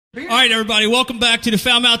All right, everybody, welcome back to the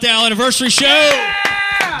Foul Mouth Al Anniversary Show.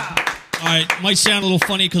 Yeah! All right, might sound a little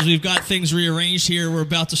funny because we've got things rearranged here. We're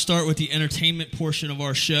about to start with the entertainment portion of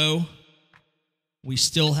our show. We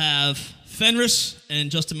still have FENRIS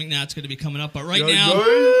and Justin McNatt's going to be coming up, but right now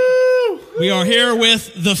we are here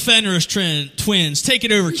with the FENRIS twins. Take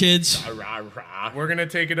it over, kids. We're going to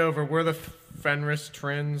take it over. We're the FENRIS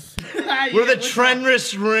Trins. We're the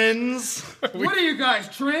FENRIS Rins. What are you guys,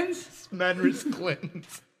 Trins? FENRIS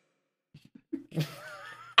Clintons.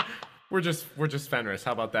 We're just FENRIS.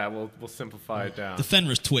 How about that? We'll simplify it down. The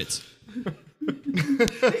FENRIS twits.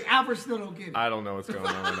 The Albert still don't get it. I don't know what's going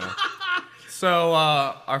on right now. So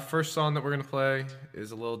our first song that we're gonna play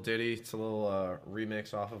is a little ditty. It's a little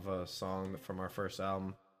remix off of a song from our first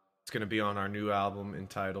album. It's gonna be on our new album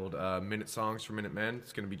entitled "Minute Songs for Minute Men."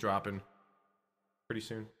 It's gonna be dropping pretty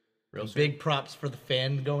soon, real soon. Big props for the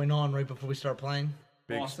fan going on right before we start playing.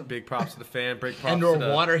 Awesome. Big props to the fan. Big props and to or the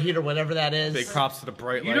water heater, whatever that is. Big props to the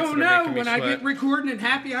bright lights. You don't that are know making me when I sweat. get recording and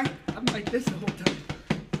happy, I'm like this the whole time.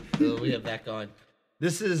 So we have that going.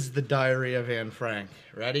 This is the Diary of Anne Frank.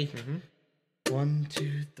 Ready? Mm-hmm. 1,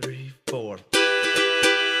 2, 3, 4.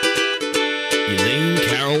 Elaine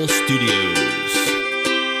Carroll Studios.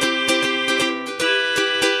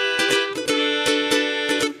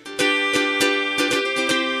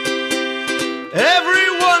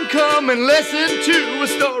 Everyone come and listen to a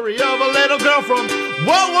story of a little girl from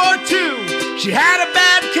World War II. She had a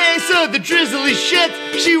bad case of the drizzly shit.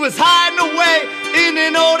 She was hiding away in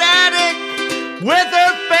an old attic with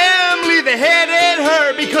her family. They hated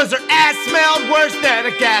her because her ass smelled worse than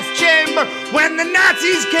a gas chamber. When the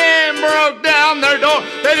Nazis came, broke down their door,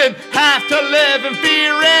 they didn't have to live in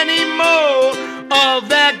fear anymore of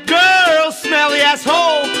that girl, smelly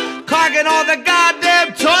asshole, clogging all the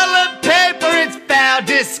goddamn toilet paper. It's foul,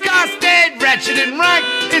 disgusting, wretched, and rank.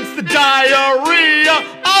 It's the diarrhea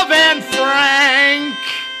of Anne Frank.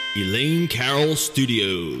 Elaine Carroll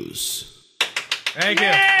Studios. Thank you.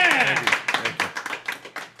 Yeah! Thank you.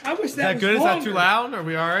 I wish Is that was good? longer. Is that too loud? Are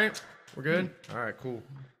we all right? We're good? All right, cool.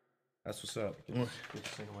 That's what's up. We're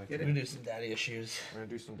gonna do some daddy issues. We're going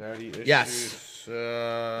to do some daddy issues. Yes.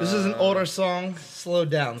 This is an older song, slowed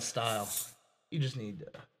down style. You just need to.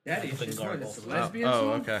 Daddy, Something it's what, garble. it's a lesbian Oh,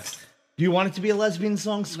 song? okay. Do you want it to be a lesbian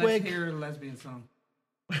song, Let's Squig? hear a lesbian song.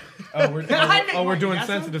 We're doing Yes,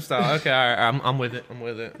 sensitive style. Okay, all right, I'm with it. I'm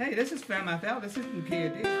with it. Hey, this is Foul Mouth Al. This isn't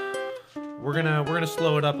KD. We're gonna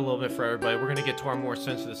slow it up a little bit for everybody. We're gonna get to our more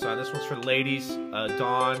sensitive side. This one's for the ladies.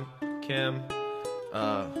 Dawn, Kim,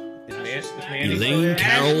 is Mandy still Elaine here?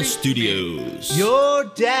 Carroll Studios. Your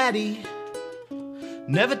daddy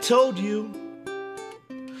never told you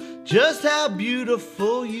just how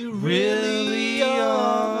beautiful you really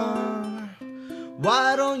are.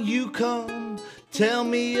 Why don't you come tell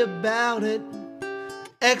me about it?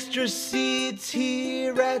 Extra seats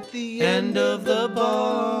here at the end of the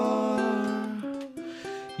bar.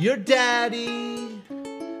 Your daddy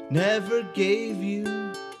never gave you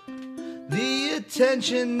the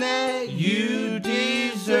attention that you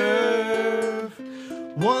deserve.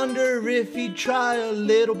 Wonder if he'd try a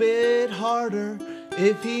little bit harder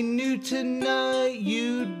if he knew tonight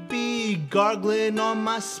you'd be gargling on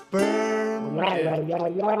my sperm. Elaine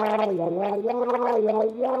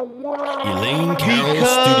Carroll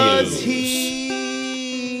Because Studios. he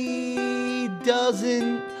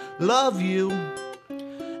doesn't love you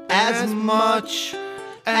as much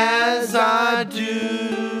as I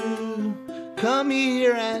do. Come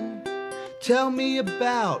here and tell me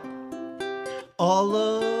about all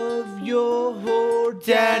of your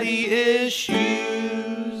daddy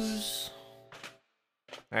issues.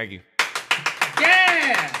 Thank you.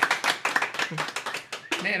 Yeah!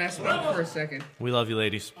 Man, I spoke for a second. We love you,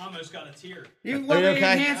 ladies. Almost got a tear. You Are you want to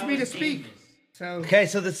okay? enhance me to speak. So, Okay,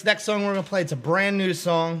 so this next song we're gonna play, it's a brand new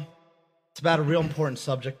song. It's about a real important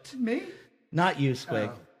subject. me? Not you, Squig.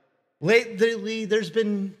 Oh. Lately, there's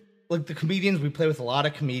been, like, the comedians, we play with a lot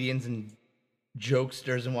of comedians and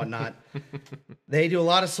jokesters and whatnot. They do a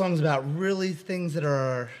lot of songs about really things that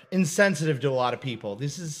are insensitive to a lot of people.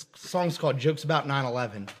 This is songs called Jokes About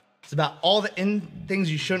 9/11. It's about all the things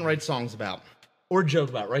you shouldn't write songs about or joke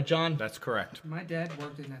about, right, John? That's correct. My dad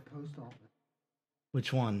worked in that post office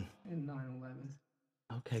Which one? in 9/11.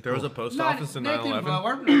 Okay, There was a cool. post office in That didn't 9/11. blow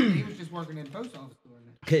up. No, he was just working in the post office doing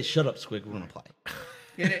it. Okay, shut up, Squig. We're gonna play.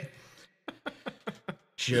 Get it?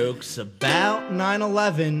 Jokes about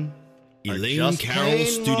 9/11. Elaine Just Carroll plain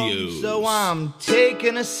Studios. wrong, so I'm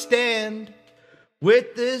taking a stand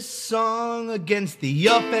with this song against the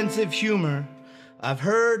offensive humor. I've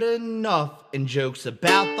heard enough, and jokes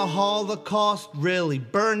about the Holocaust really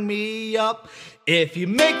burn me up. If you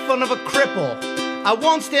make fun of a cripple I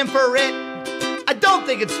won't stand for it. I don't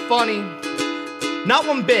think it's funny, not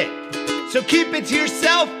one bit. So keep it to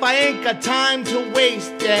yourself, I ain't got time to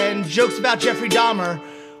waste. And jokes about Jeffrey Dahmer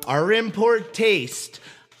are in poor taste.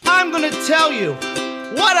 I'm gonna tell you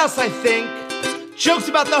what else I think. Jokes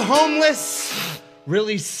about the homeless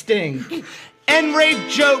really stink. And rape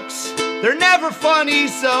jokes, they're never funny,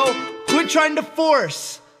 so quit trying to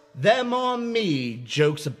force them on me.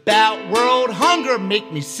 Jokes about world hunger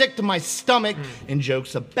make me sick to my stomach. And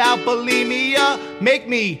jokes about bulimia make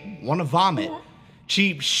me wanna vomit.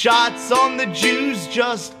 Cheap shots on the Jews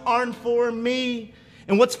just aren't for me.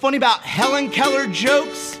 And what's funny about Helen Keller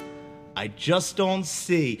jokes, I just don't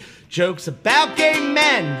see. Jokes about gay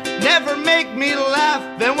men never make me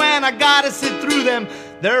laugh. Then when I gotta sit through them,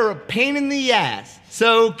 they're a pain in the ass.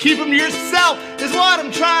 So keep them to yourself is what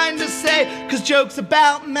I'm trying to say. Cause jokes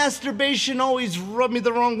about masturbation always rub me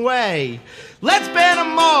the wrong way. Let's ban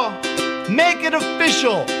them all, make it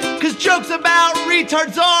official. Cause jokes about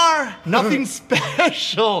retards are nothing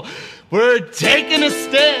special. We're taking a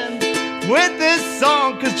stand with this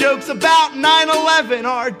song. Cause jokes about 9/11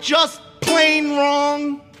 are just plain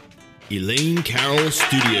wrong. Elaine Carroll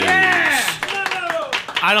Studios.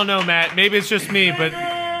 I don't know, Matt. Maybe it's just me, but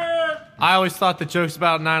I always thought the jokes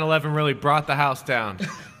about 9/11 really brought the house down.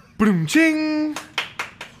 Boom, ching.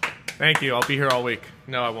 Thank you. I'll be here all week.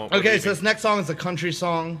 No, I won't. Okay, so this next song is a country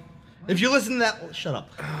song. If you listen to that, shut up.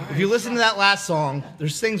 If you listen to that last song,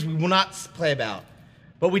 there's things we will not play about.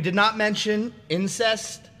 But we did not mention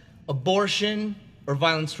incest, abortion, or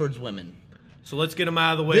violence towards women. So let's get them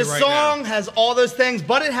out of the way This right song now. has all those things,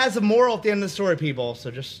 but it has a moral at the end of the story, people. So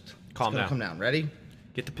just Calm down. Calm down. Ready?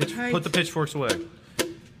 Get the pitch. Put the pitchforks away.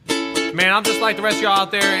 Man, I'm just like the rest of y'all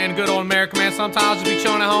out there in good old America, man. Sometimes I'll just be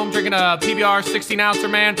chilling at home, drinking a PBR 16-ouncer,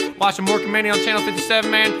 man, watching Mork and Minnie on Channel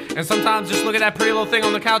 57, man, and sometimes just look at that pretty little thing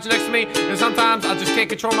on the couch next to me, and sometimes I just can't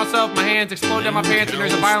control myself, my hands explode down my pants, and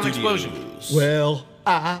there's a violent explosion. Well,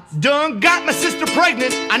 I done got my sister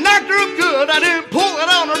pregnant. I knocked her up good. I didn't pull it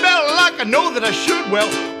on her belly like I know that I should. Well,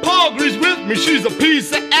 Paul agrees with me. She's a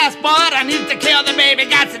piece of ass, but I need to kill the baby.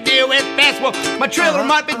 Got to deal with fast. Well, my trailer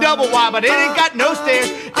might be double wide, but it ain't got no stairs.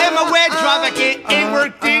 And my wet drive, I ain't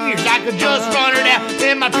worked in years. I could just run her down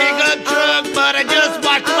in my pickup truck, but I just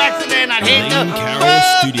watched the accident. I'd hate to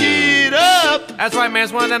fuck it up. That's right, man.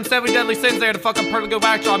 It's one of them 7 deadly sins there to fuck up perfectly good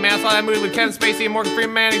whack job, man. I saw that movie with Kevin Spacey and Morgan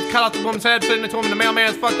Freeman, man. He cut off the woman's head, put it into him in the mailman.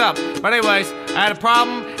 It's fucked up. But anyways, I had a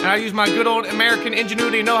problem, and I used my good old American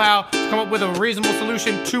ingenuity and know-how to come up with a reasonable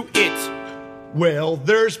solution to it. Well,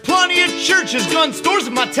 there's plenty of churches, gun stores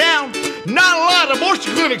in my town. Not a lot of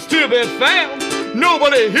abortion clinics to be found.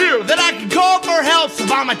 Nobody here that I can call for help. So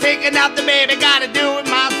if I'm taking out the baby, gotta do it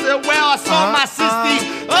myself. Well, I saw my sis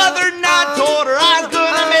the other night, told her I was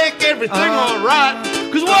gonna make everything alright.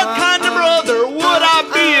 Cause what kind of brother would I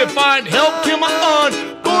be if I'd help kill my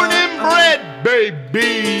unborn and bred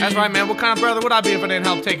baby? That's right, man. What kind of brother would I be if I didn't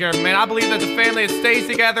help take care of him, man? I believe that the family that stays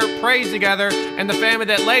together, prays together, and the family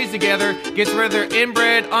that lays together gets rid of their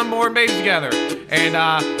inbred, unborn babies together. And,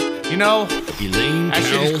 you know, Elaine that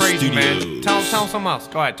shit is Carroll crazy, man. Studios. Tell him something else.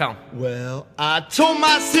 Go ahead, tell him. Well, I told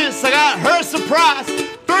my sis I got her surprise.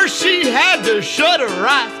 First she had to shut her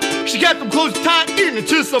eyes. She kept them closed tight in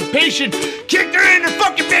anticipation. Kicked her in her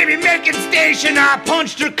fucking baby-making station. I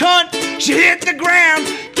punched her cunt. She hit the ground.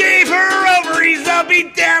 Gave her ovaries a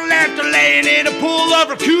beat down. Left her laying in a pool of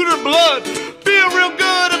her cooter blood. Feel real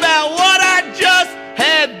good about what I just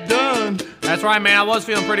had done. That's right, man. I was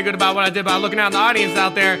feeling pretty good about what I did by looking out in the audience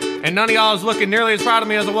out there, and none of y'all is looking nearly as proud of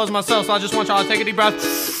me as I was myself, so I just want y'all to take a deep breath.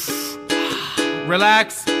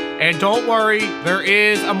 Relax, and don't worry, there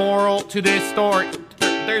is a moral to this story.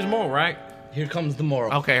 There's more, right? Here comes the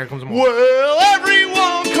moral. Okay, here comes the moral. Well,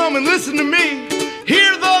 everyone come and listen to me.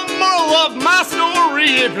 Hear the moral of my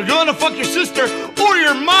story. If you're gonna fuck your sister or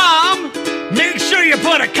your mom, make sure you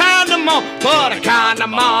put a condom on. Put a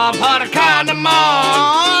condom on. Put a condom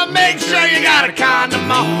on. Make sure you got a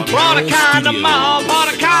condom on. Put a condom on.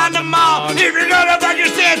 Put a condom on. If you're gonna fuck your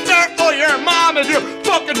sister or your mom, if you're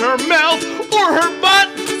fucking her mouth or her butt,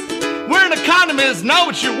 wearing a condom is not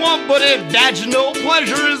what you want, but if vaginal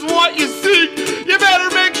pleasure is what you seek, you better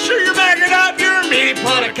make sure you're backing up your meat.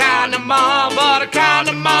 Put a condom on, put a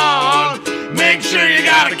condom on. Make sure you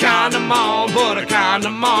got a condom on. Put a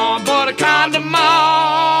condom on, put a condom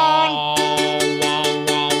on.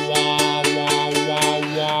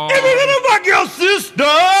 If you're gonna fuck your sister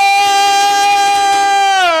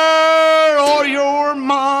or your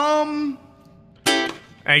mom.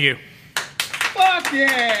 Thank you. Fuck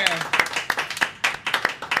yeah!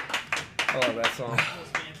 I love that song.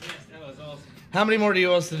 How many more do you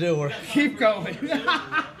want us to do? Keep going.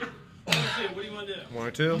 What do you want to do? One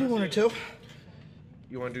or two? Do one or two.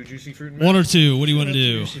 You want to do Juicy Fruit? One or two. What do you want to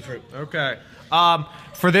do? Juicy fruit. Okay.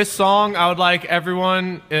 For this song, I would like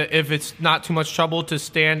everyone, if it's not too much trouble, to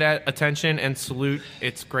stand at attention and salute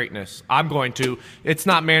its greatness. I'm going to. It's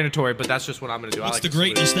not mandatory, but that's just what I'm going to do. What's I like the to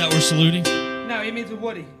salute greatness that we're saluting? No, he means a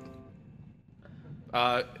Woody.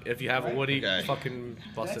 If you have a Woody, Okay. fucking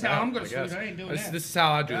bust That's it out. how I'm gonna I salute. guess. I ain't doing this, that. This is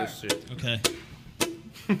how I do this shit. Okay.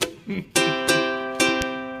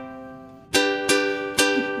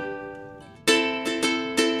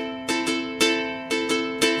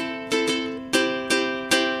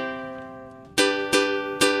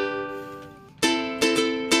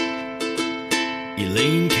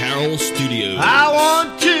 Elaine Carroll Studios. I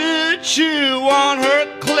want to chew on her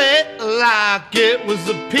clit like it was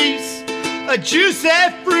a piece of juicy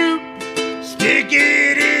fruit. Stick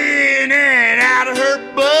it in and out of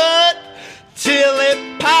her butt till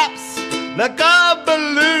it pops like a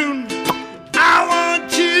balloon. I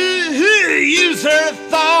want to use her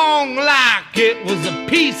thong like it was a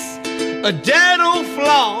piece of dental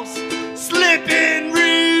floss. Slipping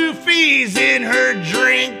roofies in her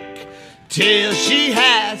drink till she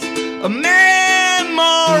has a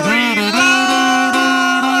memory loss.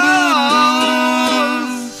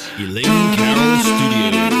 Elaine Carroll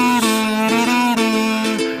Studios.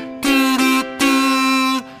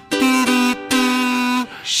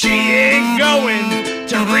 She ain't going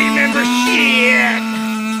to remember shit.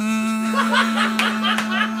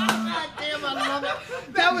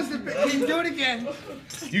 That was the. Can you do it again?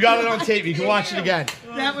 You got it on tape. You can watch it again.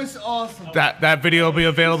 That was awesome. That video will be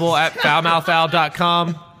available at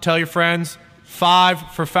foulmouthowl.com. Tell your friends.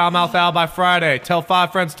 5 for Foulmouth Owl by Friday. Tell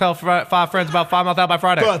 5 friends. Tell 5 friends about Foulmouth Owl by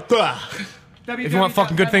Friday. If you want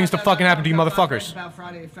fucking good things to fucking happen to you motherfuckers. About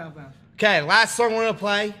Friday, Foulmouth. Okay, last song we're gonna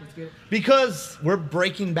play Let's get it. because we're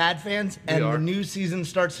Breaking Bad fans and are. the new season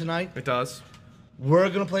starts tonight. It does. We're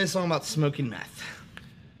gonna play a song about smoking meth.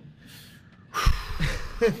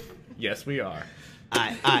 Yes, we are.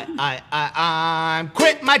 I'm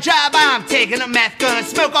quit my job, I'm taking a meth, gonna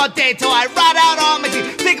smoke all day till I rot out on my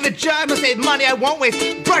teeth. Think of the job, I'll save money, I won't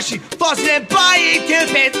waste. Brushing, flossing, and buying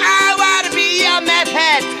toothpaste. I wanna be a meth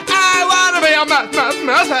head. I wanna be a meth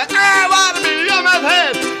head. I wanna be a meth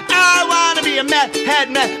head. I wanna be a meth head,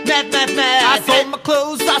 meth. I sold my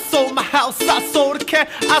clothes, I sold my house, I sold a cat,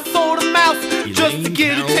 I sold a mouse. Just to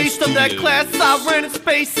get a taste of that class, I rented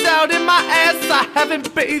space out in my ass. I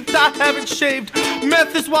haven't bathed, I haven't shaved.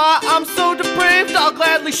 Meth is why I'm so depraved. I'll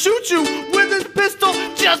gladly shoot you with this pistol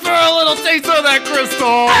just for a little taste of that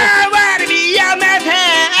crystal. I wanna be a meth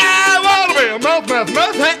head. I wanna be a meth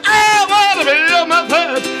head. I wanna be a meth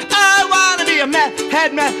head. I wanna be a meth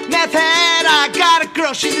head. I got a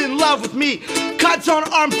girl, she's in love with me. Cuts on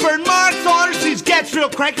her arm, burn marks on her sleeves. Gets real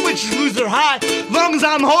cranky when she loses her high. Long as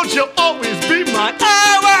I'm home, she'll always be mine.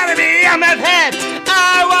 I wanna be a meth head.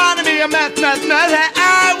 I wanna be a meth head.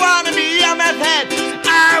 I wanna be a meth head.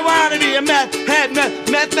 I wanna be a meth head.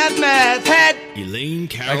 Meth head. Elaine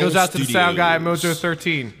Carroll That goes out to the sound guy at Studios. Mojo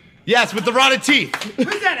 13. Yes, with the rotted teeth. Who's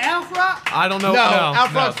that, Alfra? I don't know. No,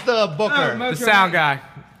 Alfred's the booker. Oh, The sound guy.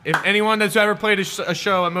 If anyone that's ever played a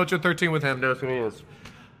show at Mojo 13 with him knows who he is.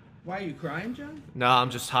 Why are you crying, John? No, I'm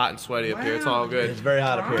just hot and sweaty up here. It's all good. It's very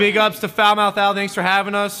hot up here. Big ups to Foulmouth Al. Thanks for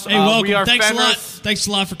having us. Hey, welcome. We are Thanks a lot. FENRIS. Thanks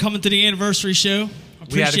a lot for coming to the anniversary show.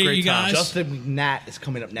 We had a Appreciate great you time. guys. Justin McNatt is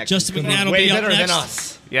coming up next. Justin He's gonna McNatt will way be up better next. than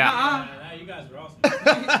us. Yeah.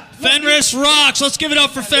 FENRIS rocks. Let's give it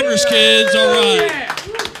up for FENRIS, kids. All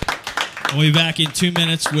right. We'll be back in 2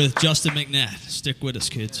 minutes with Justin McNatt. Stick with us,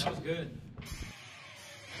 kids. That was good.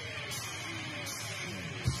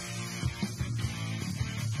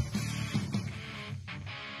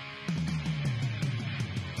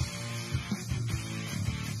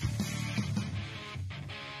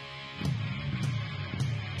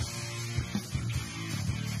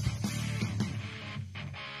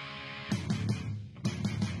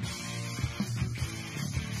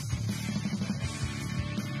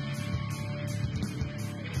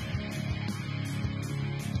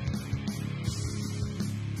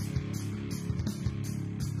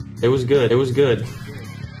 It was good. It was good.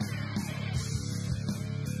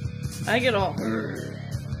 I get all.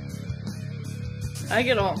 I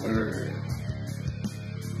get all.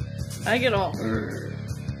 I get all.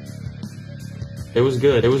 It was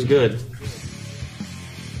good. It was good.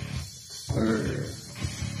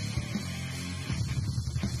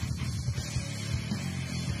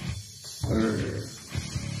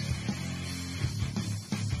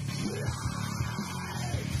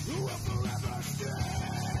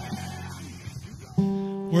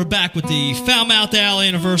 We're back with the Foulmouth Owl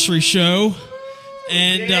anniversary show.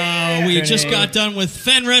 And we just got done with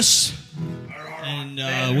FENRIS.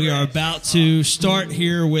 And we are about to start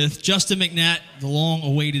here with Justin McNatt, the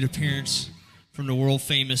long-awaited appearance from the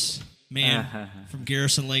world-famous man from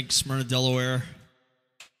Garrison Lake, Smyrna, Delaware.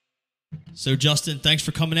 So, Justin, thanks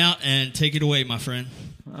for coming out, and take it away, my friend.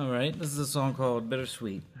 All right, this is a song called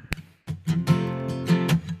Bittersweet.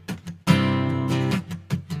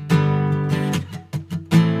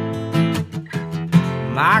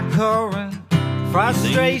 My current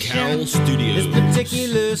frustration, this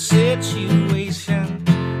particular situation,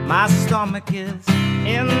 my stomach is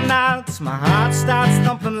in knots, my heart starts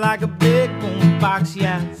thumping like a big boombox,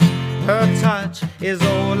 yes. Her touch is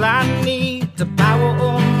all I need to power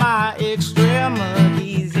on my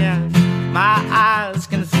extremities, yes. My eyes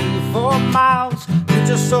can see for miles, you're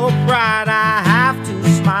just so bright I have to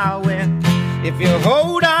smile when, if you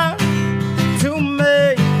hold on to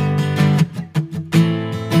me,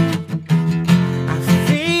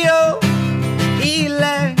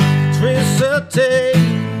 electricity.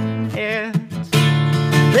 It's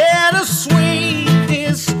bittersweet,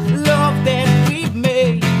 this love that we've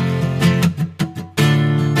made.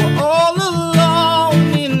 We're all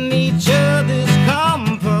alone in each other's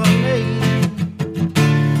company.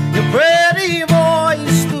 Your pretty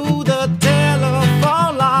voice through the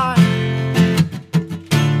telephone line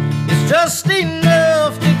is just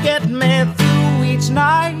enough to get me through each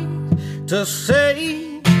night. To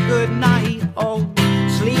say goodnight, oh,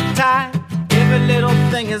 sleep tight, every little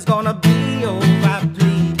thing is gonna be alright,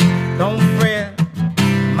 please. Don't fret,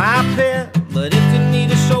 my pet, but if you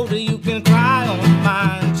need a shoulder, you can cry on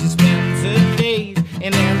mine. She spends her days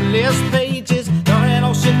in endless pages, learning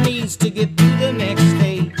all she needs to get through the next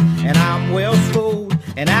stage. And I'm well schooled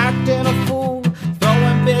and acting a fool,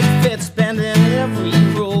 throwing big fits, spending every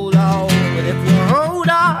rule. Oh, but if you hold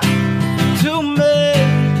on to me,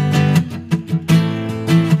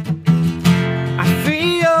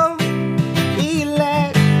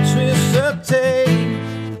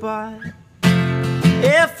 but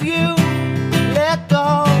if you let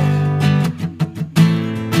go,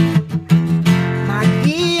 my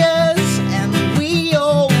gears and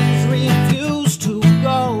wheels refuse to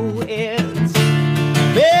go. It's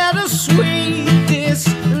bittersweet, this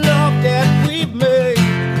love that we've made.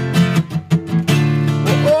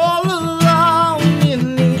 We're all alone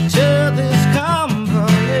in each other's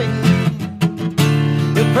company.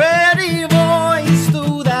 Your pretty voice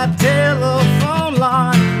through that telephone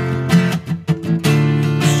line,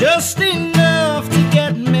 just enough to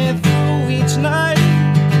get me through each night.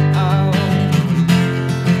 Oh,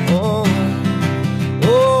 oh,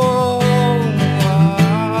 oh,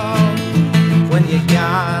 oh. When you're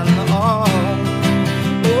gone, oh,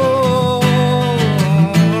 oh,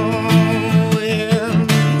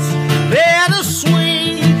 it's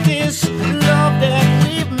bittersweet, this love that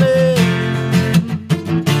we've made.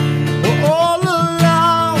 We're all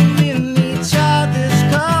alone in each other's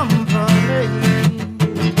company.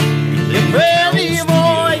 Your pretty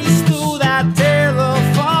voice through that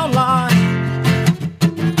telephone line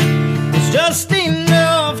is just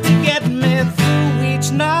enough to get me through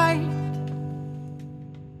each night.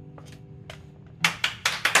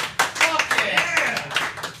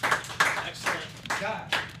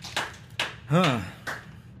 Huh.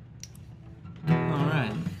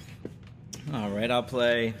 All right, I'll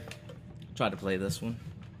try to play this one.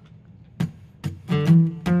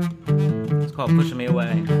 It's called Pushing Me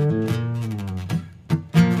Away.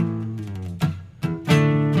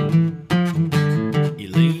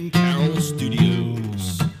 Elaine Carroll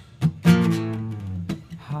Studios.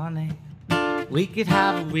 Honey, we could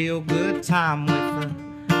have a real good time with a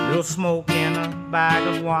little smoke and a bag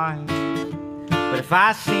of wine. But if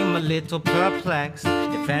I seem a little perplexed,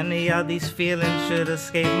 if any of these feelings should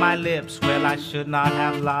escape my lips, well, I should not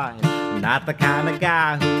have lied. I'm not the kind of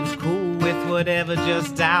guy who's cool with whatever,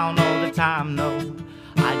 just down all the time, no.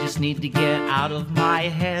 I just need to get out of my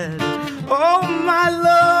head. Oh, my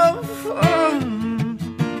love,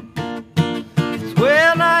 it's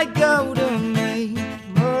when I go to make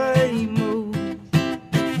my move.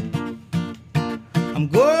 I'm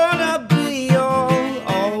gonna be all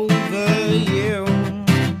over you.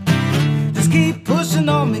 Just keep pushing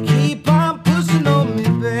on me, keep on pushing on me,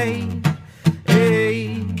 babe.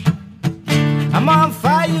 Hey, I'm on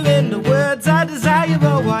fire in the words I desire,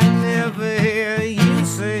 oh, I never hear you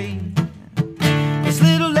say. This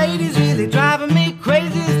little lady's really driving me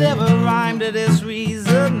crazy, it's never rhymed to this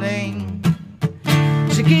reasoning.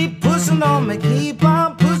 She keep pushing on me, keep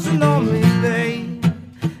on pushing on me, babe.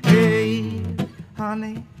 Hey,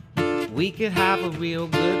 honey, we could have a real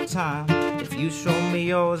good time. If you show me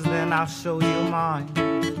yours, then I'll show you mine.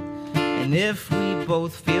 And if we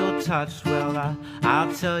both feel touched, well,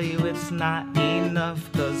 I'll tell you it's not enough.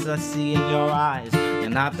 'Cause I see in your eyes, you're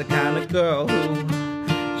not the kind of girl who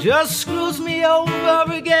just screws me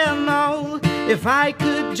over again. No, if I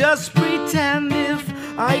could just pretend, if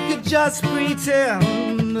I could just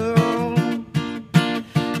pretend, no.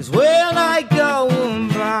 'Cause when I go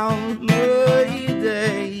about my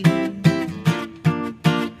day,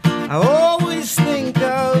 I always think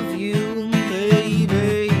of you,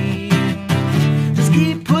 baby. Just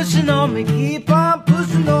keep pushing on me, keep on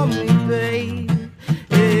pushing on me, baby.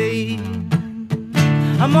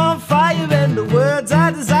 I'm on fire and the words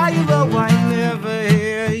I desire, oh, I never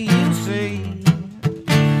hear you say.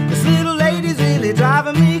 This little lady's really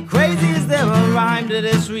driving me crazy. Is there a rhyme to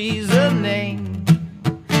this reasoning?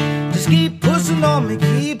 Just keep pushing on me,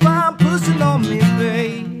 keep on pushing on me,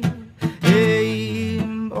 babe. Hey,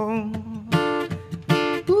 oh.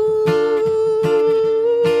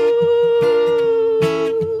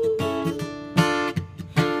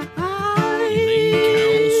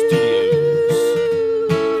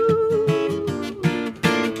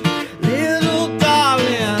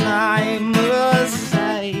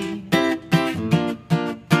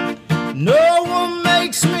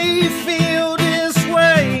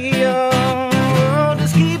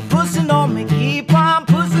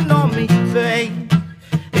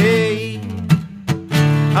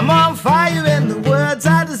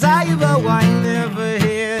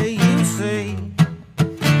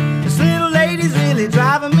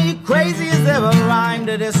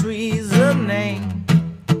 This reasoning.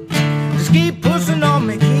 Just keep pushing on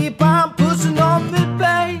me, keep on pushing on me,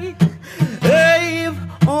 babe. Hey,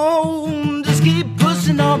 oh, just keep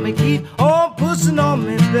pushing on me, keep on pushing on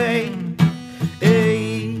me, babe.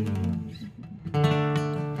 Hey.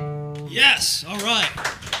 Yes, all right.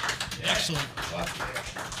 Excellent.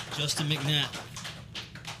 Justin McNatt.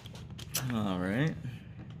 All right.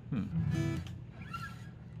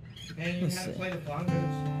 And you have to play the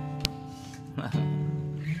bongos.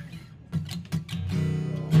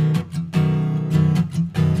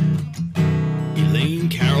 Elaine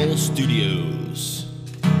Carroll Studios.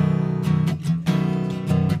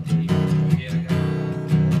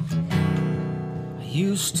 I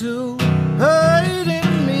used to hide in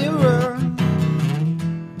the mirror,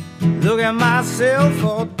 look at myself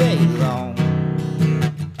all day long.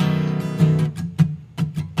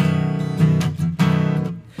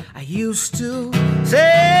 I used to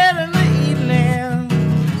sit in the evening,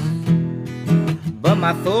 but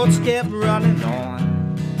my thoughts kept running on.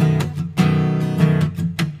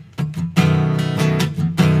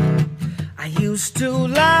 I used to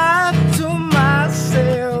lie to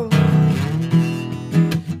myself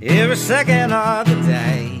every second of the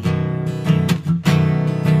day.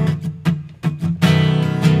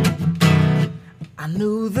 I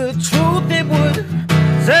knew the truth, it would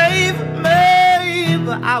save me,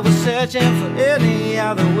 but I was searching for any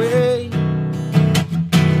other way.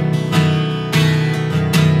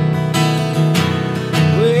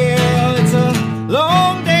 Well, it's a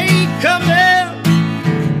long day coming,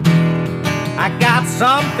 I got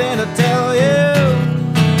something to tell you.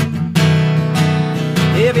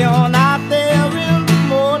 If you're not there in the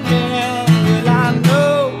morning, well, I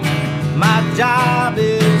know my job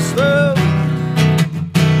is through.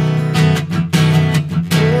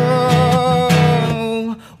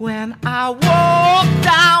 Oh, when I walk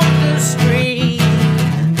down the street,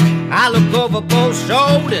 I look over both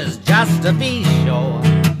shoulders just to be sure.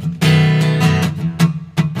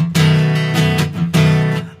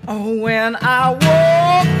 Oh, when I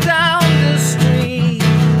walk down the street,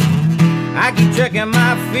 I keep checking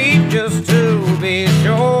my feet just to be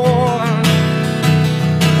sure.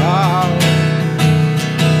 Oh,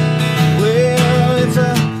 well, it's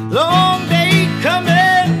a long day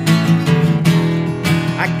coming,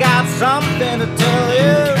 I got something to tell you.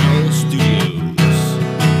 Carroll Studios.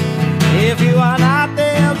 If you are not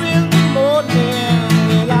there in the morning,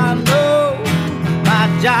 well, I know my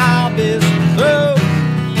job is through.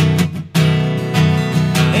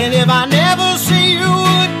 And if I never see you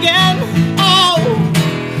again, oh,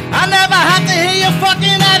 I never have to hear your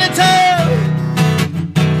fucking attitude.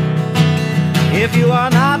 If you are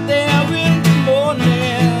not there in the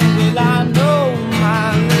morning, well, I know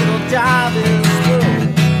my little job is through.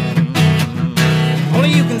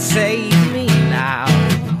 Only you can save me now.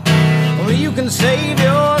 Only you can save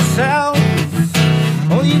yourself.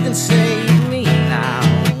 Only you can save me now.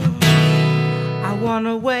 I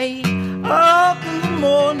wanna wake up in the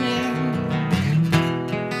morning,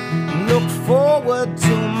 look forward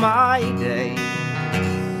to my day.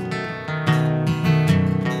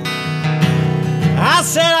 I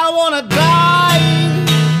said I wanna die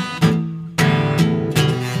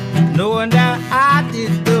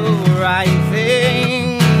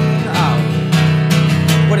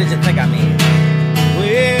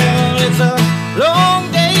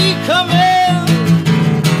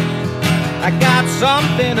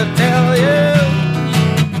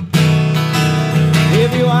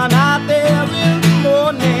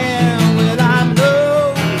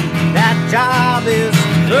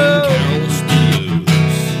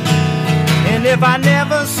if I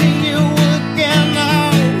never see you again.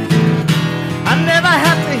 I never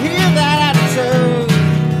have to hear that attitude.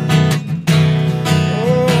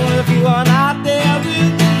 Oh, if you are not there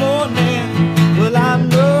in the morning, well, I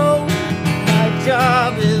know my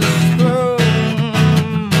job is through.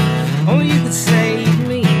 Oh, you can save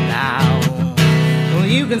me now. Oh,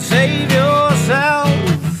 you can save yourself.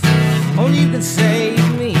 Oh, you can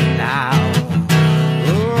save me now.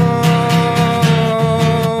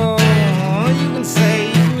 Oh, you can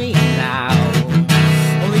save me now.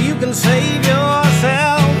 Only you can save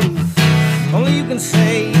yourself. Only you can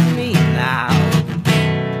save me now.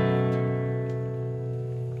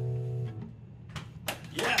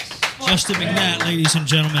 Justin McNatt, ladies and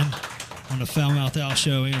gentlemen, on the Foul Mouth Al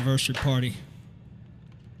Show anniversary party.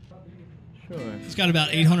 Sure. He's got about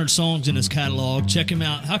 800 songs in his catalog. Check him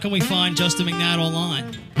out. How can we find Justin McNatt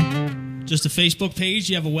online? Just a Facebook page?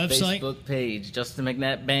 You have a website? Facebook page, Justin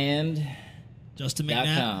McNatt Band.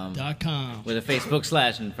 JustinMcNatt.com. With a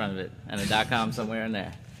Facebook / in front of it and a .com somewhere in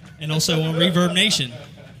there. And also on Reverb Nation.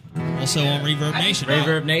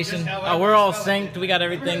 Reverb Nation. Oh, we're all synced. We got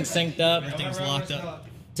everything synced up. Everything's locked up.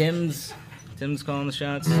 Tim's calling the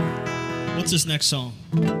shots. What's this next song?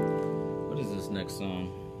 What is this next song?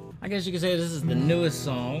 I guess you could say this is the newest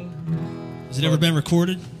song. Has it ever been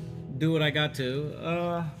recorded? Do What I Got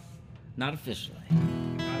To. Not officially.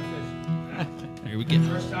 Here we go.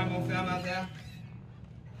 First time on Foul Mouth Al?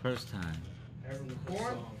 First time. Ever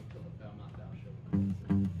record?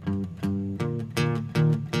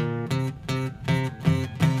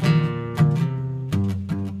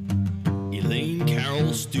 Elaine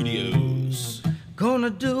Carroll Studios. Gonna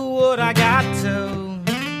do what I got to.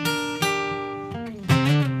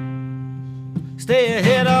 Stay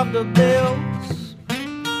ahead of the bills.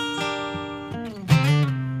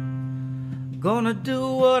 Gonna do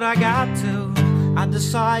what I got to. I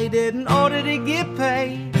decided in order to get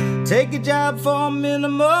paid, take a job for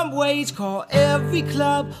minimum wage. Call every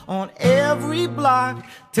club on every block.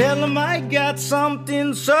 Tell them I got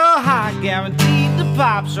something so hot, guaranteed to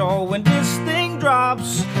pop. So when this thing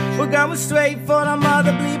drops, we're going straight for the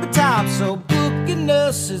mother bleeper top. So booking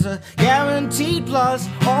us is a guaranteed plus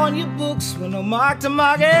on your books with no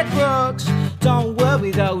mark-to-market crooks. Don't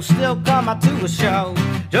worry though, still come out to a show.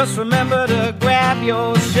 Just remember to grab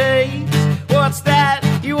your shades. What's that?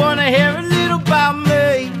 You wanna hear a little about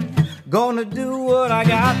me? Gonna do what I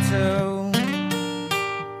got to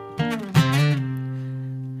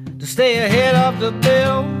stay ahead of the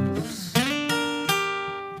bills.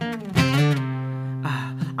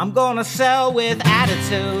 I'm gonna sell with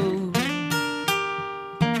attitude.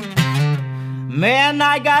 Man,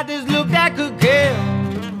 I got this look that could kill.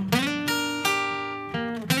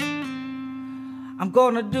 I'm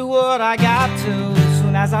gonna do what I got to.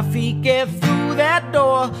 Soon as our feet get through that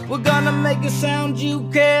door, we're gonna make a sound you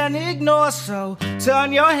can't ignore. So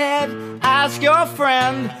turn your head, ask your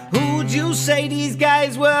friend, who'd you say these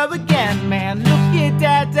guys were again? Man, look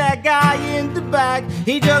at that guy in the back.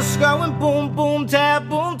 He just going boom, boom,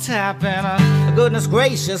 tap, and goodness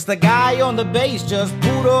gracious, the guy on the bass just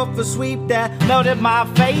pulled off a sweep that melted my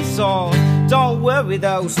face off. Don't worry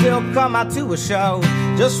though, still come out to a show.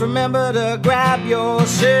 Just remember to grab your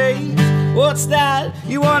seat. What's that?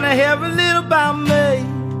 You wanna hear a little about me?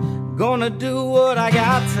 Gonna do what I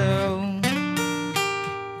got to.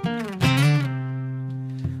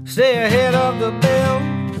 Stay ahead of the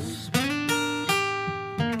bills.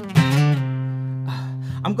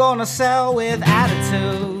 I'm gonna sell with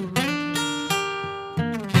attitude.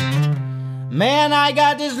 Man, I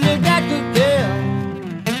got this look that could kill.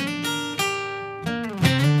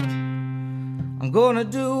 I'm gonna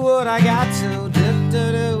do what I got to.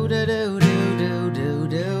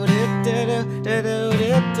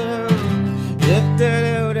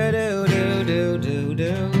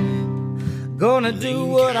 Gonna do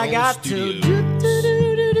what I got to.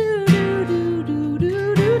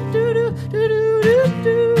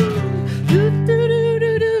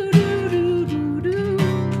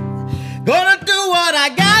 Gonna do what I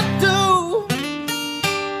got to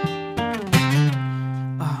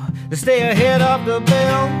stay ahead of the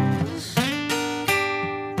bills.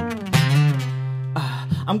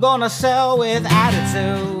 I'm gonna sell with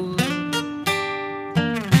attitude.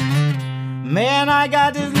 Man, I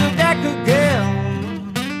got this look that could kill.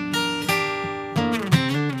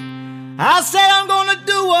 I said I'm gonna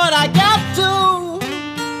do what I got to.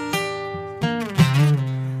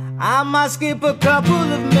 I might skip a couple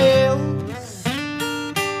of meals.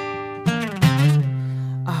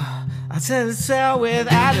 I said to sell with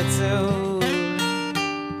attitude.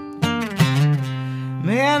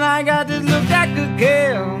 Man, I got this look that could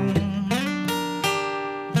kill.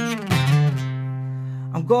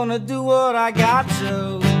 gonna do what I got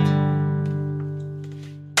to.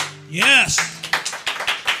 Yes.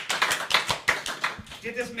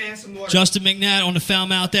 Get this man some water. Justin McNatt on the Foul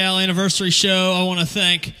Mouth Al anniversary show. I want to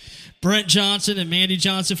thank Brent Johnson and Mandy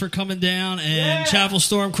Johnson for coming down, and Chapel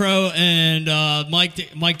Stormcrow and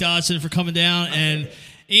Mike Dodson for coming down, and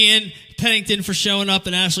Ian Pennington for showing up,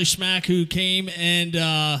 and Ashley Schmack who came, and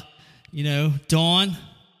Dawn,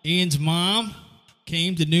 Ian's mom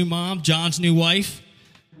came, the new mom, John's new wife.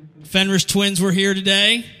 FENRIS twins were here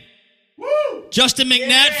today. Woo! Justin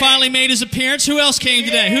McNatt finally made his appearance. Who else came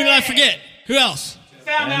today? Who did I forget? Who else?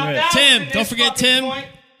 Tim. Don't forget Tim.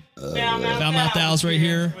 Foul Mouth Al's right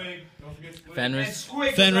here. FENRIS.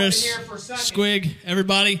 FENRIS, Squig,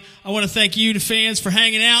 everybody. I want to thank you, the fans, for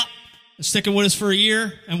hanging out and sticking with us for a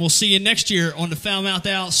year. And we'll see you next year on the Foul Mouth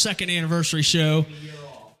Al 2nd anniversary show.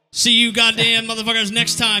 See you goddamn motherfuckers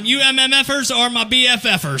next time. You MMFers are my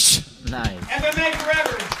BFFers. Nice. FMA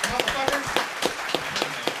forever, motherfuckers.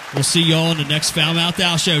 We'll see y'all in the next Foul Mouth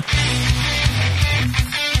Al show.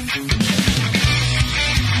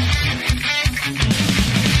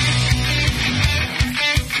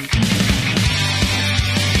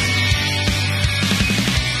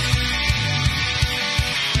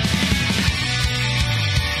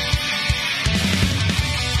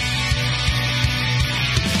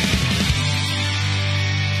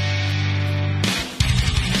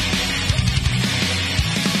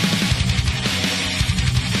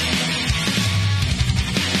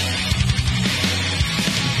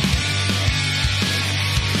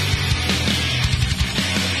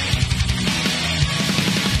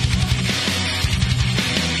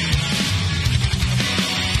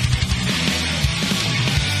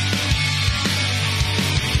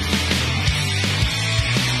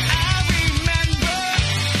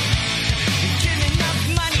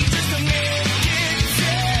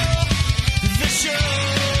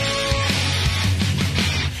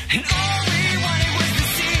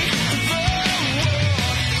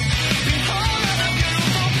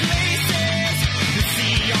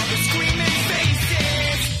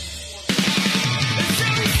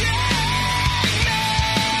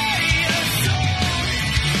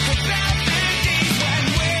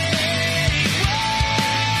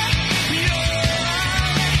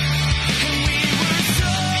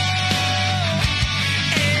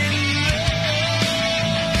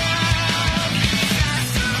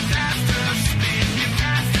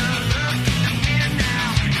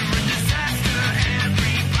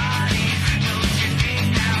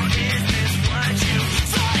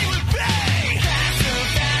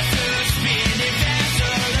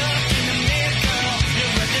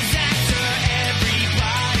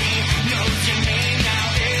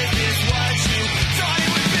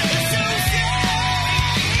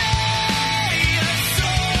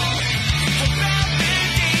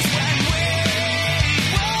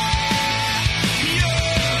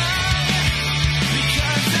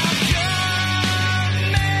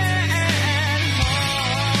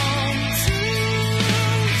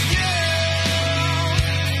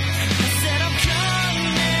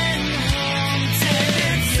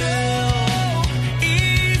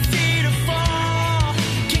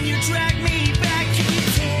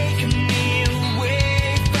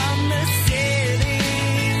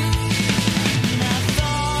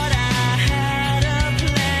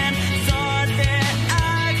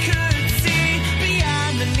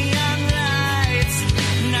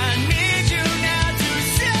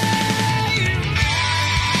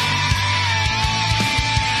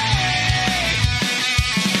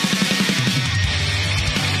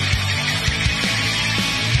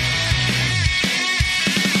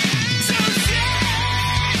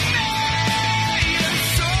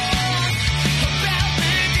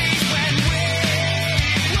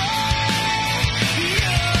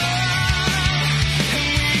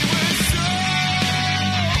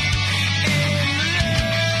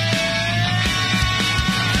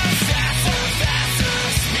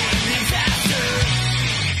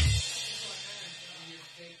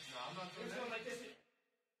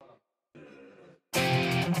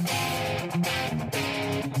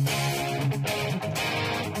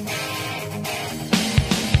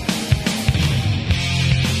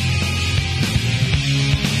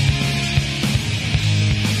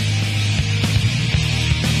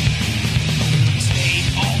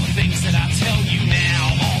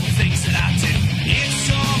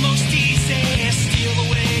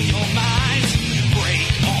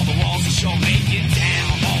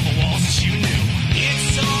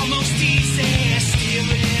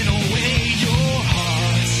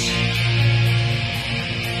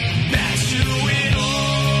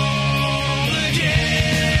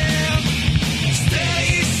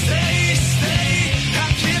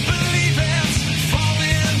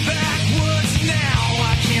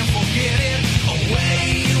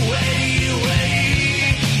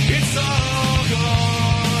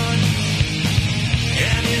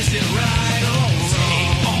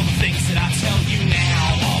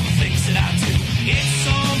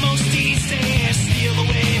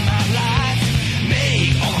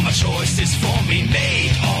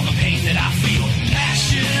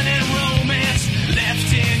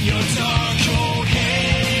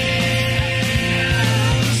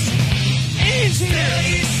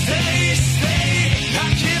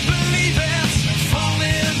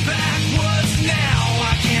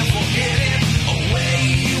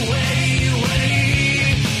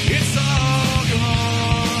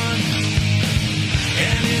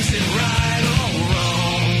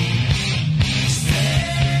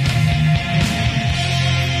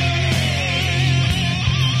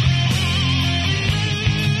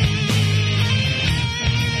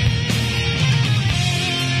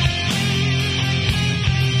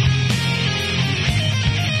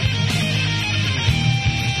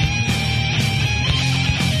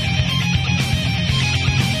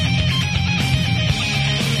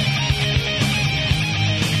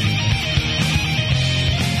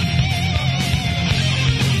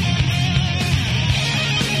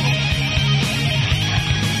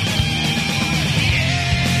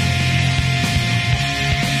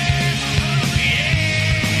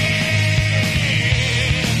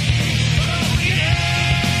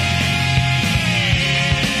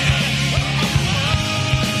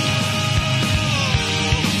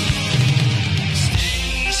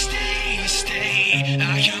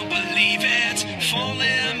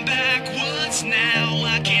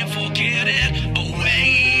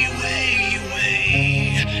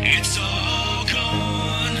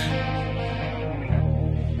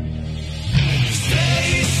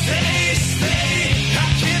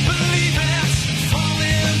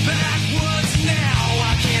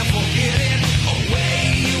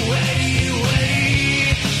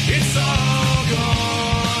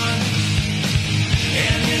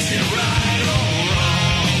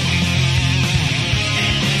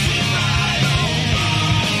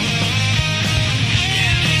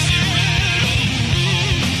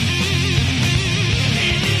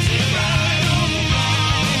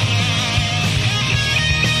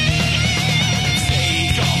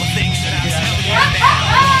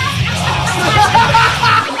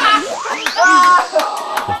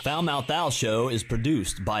 Foul Mouth Al Show is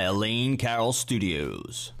produced by Elaine Carroll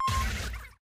Studios.